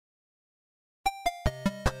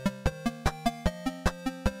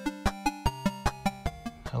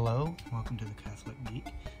Hello, welcome to the Catholic Geek.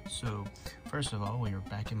 So, first of all, we are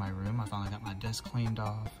back in my room. I finally got my desk cleaned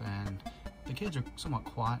off, and the kids are somewhat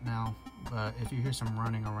quiet now, but if you hear some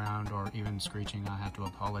running around or even screeching, I have to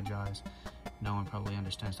apologize. No one probably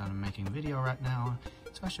understands that I'm making a video right now,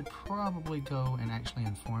 so I should probably go and actually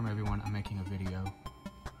inform everyone I'm making a video.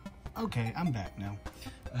 Okay, I'm back now.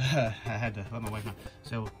 I had to let my wife know.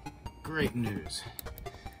 So, great news.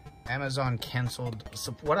 Amazon canceled,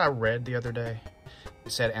 so what I read the other day,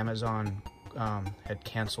 it said Amazon had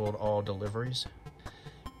canceled all deliveries.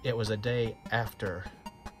 It was a day after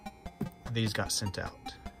these got sent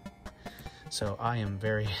out. So I am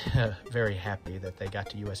very, very happy that they got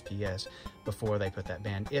to USPS before they put that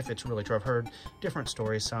ban. If it's really true, I've heard different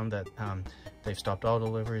stories, some that they've stopped all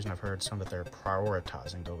deliveries, and I've heard some that they're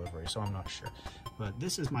prioritizing deliveries, so I'm not sure. But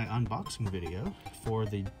this is my unboxing video for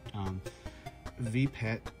the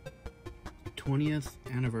VPET 20th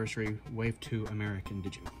anniversary Wave 2 American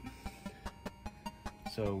Digimon.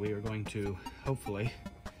 So we are going to hopefully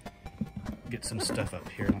get some stuff up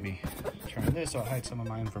here. Let me turn this, I'll hide some of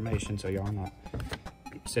my information so y'all are not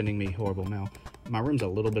sending me horrible mail. My room's a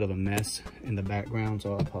little bit of a mess in the background,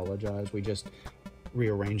 so I apologize. We just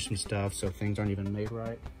rearranged some stuff so things aren't even made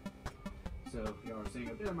right. So y'all are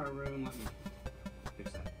seeing a bit of my room. Let me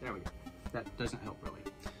fix that. There we go. That doesn't help really.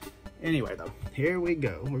 Anyway though, here we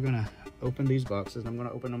go. We're gonna open these boxes. I'm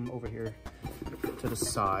gonna open them over here to the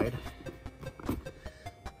side.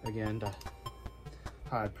 Again, to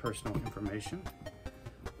hide personal information.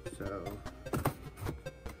 So,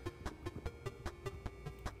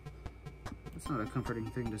 it's not a comforting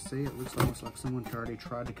thing to see. It looks almost like someone already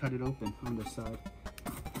tried to cut it open on this side.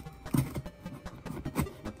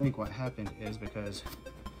 I think what happened is because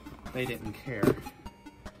they didn't care,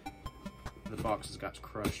 the boxes got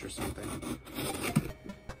crushed or something.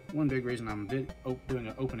 One big reason I'm doing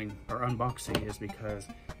an opening or unboxing is because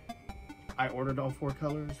I ordered all 4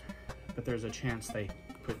 colors, but there's a chance they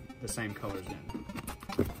put the same colors in.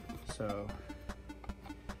 So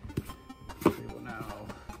we will now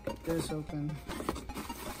get this open.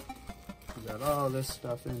 We got all this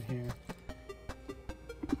stuff in here.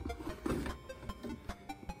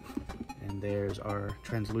 And there's our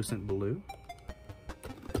translucent blue.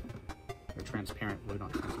 Or transparent blue,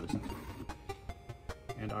 not translucent.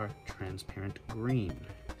 And our transparent green.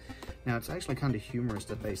 Now it's actually kind of humorous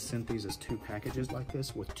that they sent these as 2 packages like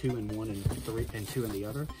this, with 2 in one and 3 and 2 in the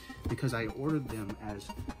other, because I ordered them as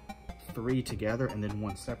 3 together and then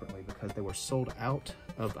 1 separately because they were sold out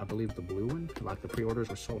of, I believe, the blue one. Like the pre-orders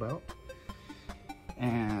were sold out,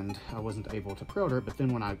 and I wasn't able to pre-order it. But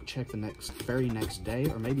then when I checked the very next day,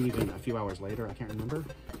 or maybe even a few hours later, I can't remember,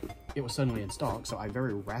 it was suddenly in stock. So I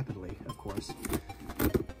very rapidly, of course,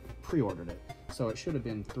 pre-ordered it. So it should have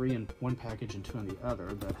been 3 in one package and 2 in the other,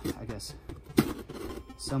 but I guess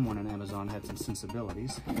someone in Amazon had some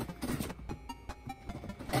sensibilities.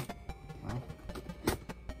 Well,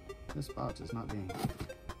 this box is not being...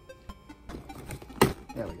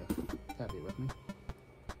 There we go. Happy with me.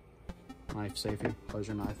 Knife safe. Close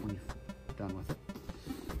your knife when you're done with it.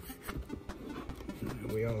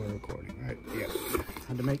 We all are recording, right? Yeah.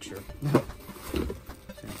 Had to make sure. So,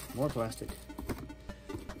 more plastic.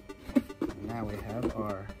 Now we have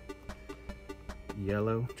our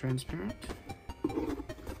yellow transparent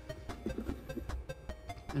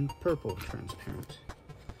and purple transparent.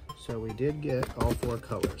 So we did get all 4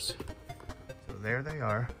 colors. So there they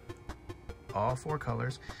are, all 4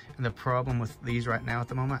 colors. And the problem with these right now at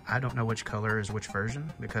the moment, I don't know which color is which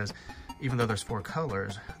version, because even though there's 4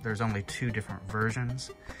 colors, there's only 2 different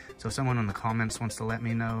versions. So if someone in the comments wants to let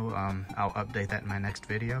me know, I'll update that in my next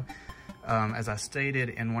video. As I stated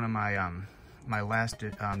in one of my my last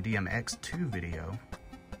DMX2 video,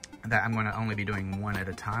 that I'm going to only be doing 1 at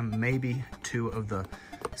a time, maybe 2 of the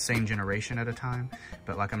same generation at a time,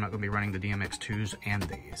 but like I'm not going to be running the DMX2s and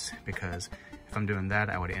these, because if I'm doing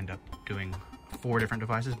that I would end up doing 4 different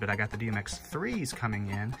devices. But I got the DMX3s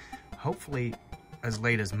coming in hopefully as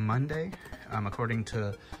late as Monday, according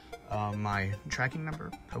to my tracking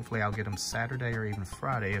number. Hopefully I'll get them Saturday or even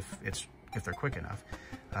Friday if they're quick enough,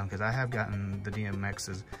 because I have gotten the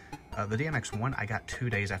DMXs. The DMX1 I got 2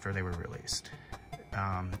 days after they were released,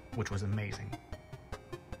 which was amazing.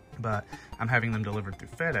 But I'm having them delivered through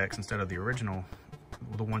FedEx instead of the original,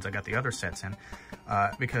 the ones I got the other sets in,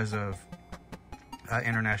 because of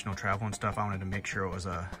international travel and stuff. I wanted to make sure it was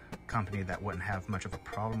a company that wouldn't have much of a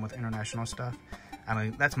problem with international stuff. I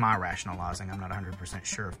mean, that's my rationalizing. I'm not 100%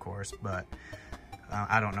 sure, of course, but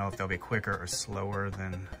I don't know if they'll be quicker or slower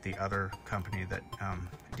than the other company that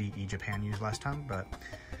DE Japan used last time, but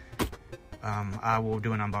I will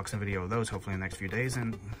do an unboxing video of those hopefully in the next few days,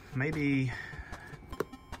 and maybe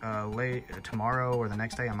tomorrow or the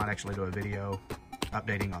next day, I might actually do a video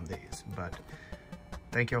updating on these. But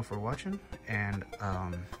thank y'all for watching, and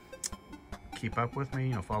keep up with me,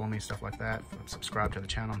 you know, follow me, stuff like that. Subscribe to the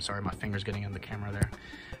channel. I'm sorry, my finger's getting in the camera there.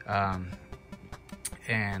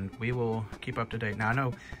 And we will keep up to date. Now, I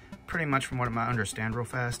know pretty much from what I understand real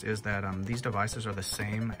fast is that these devices are the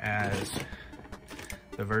same as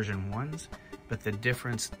the version 1s, but the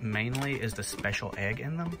difference mainly is the special egg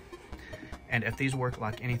in them. And if these work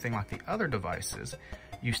like anything like the other devices,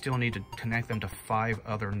 you still need to connect them to 5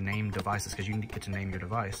 other named devices, because you get to name your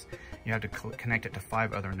device. You have to connect it to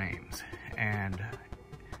 5 other names. And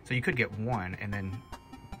so you could get one and then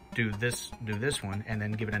do this one and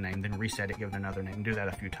then give it a name, then reset it, give it another name, and do that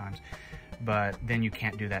a few times. But then you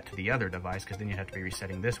can't do that to the other device, because then you have to be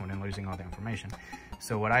resetting this one and losing all the information.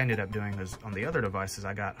 So what I ended up doing is, on the other devices,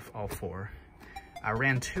 I got all 4. I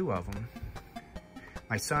ran 2 of them.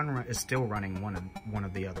 My son is still running one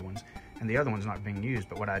of the other ones, and the other one's not being used.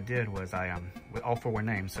 But what I did was all 4 were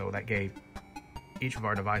named, so that gave each of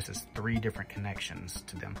our devices 3 different connections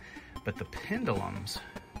to them. But the pendulums,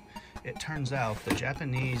 it turns out the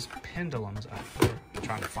Japanese pendulums, I'm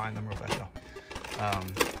trying to find them real fast.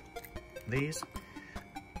 These,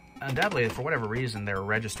 undoubtedly, for whatever reason, they're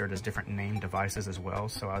registered as different named devices as well,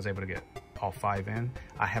 so I was able to get all 5 in.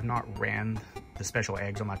 I have not ran the special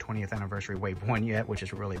eggs on my 20th anniversary wave 1 yet, which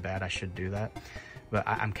is really bad. I should do that, but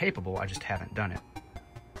I'm capable, I just haven't done it,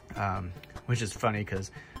 which is funny because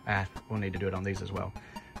we'll need to do it on these as well.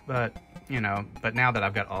 But, you know, but now that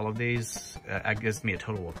I've got all of these, it gives me a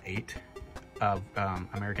total of 8 of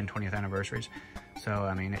American 20th anniversaries. So,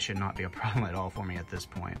 I mean, it should not be a problem at all for me at this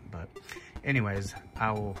point. But anyways,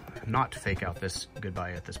 I will not fake out this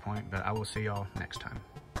goodbye at this point, but I will see y'all next time.